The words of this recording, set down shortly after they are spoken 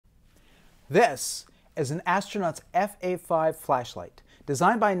This is an Astronaut's FA-5 flashlight.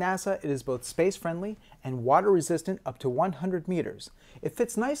 Designed by NASA, it is both space-friendly and water-resistant up to 100 meters. It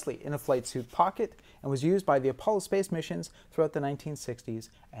fits nicely in a flight suit pocket and was used by the Apollo space missions throughout the 1960s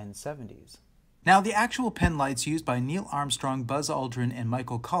and 70s. Now, the actual Penlights used by Neil Armstrong, Buzz Aldrin, and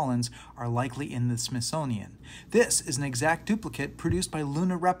Michael Collins are likely in the Smithsonian. This is an exact duplicate produced by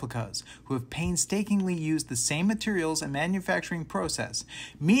Luna Replicas, who have painstakingly used the same materials and manufacturing process,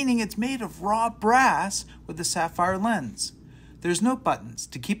 meaning it's made of raw brass with a sapphire lens. There's no buttons.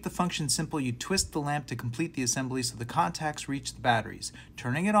 To keep the function simple, you twist the lamp to complete the assembly so the contacts reach the batteries,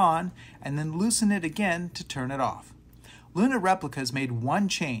 turning it on, and then loosen it again to turn it off. Luna Replicas made one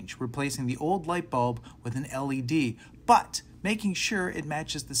change, replacing the old light bulb with an LED, but making sure it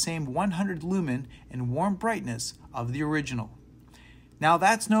matches the same 100 lumen and warm brightness of the original. Now,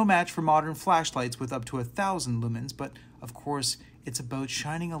 that's no match for modern flashlights with up to 1,000 lumens, but of course, it's about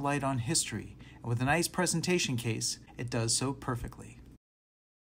shining a light on history, and with a nice presentation case, it does so perfectly.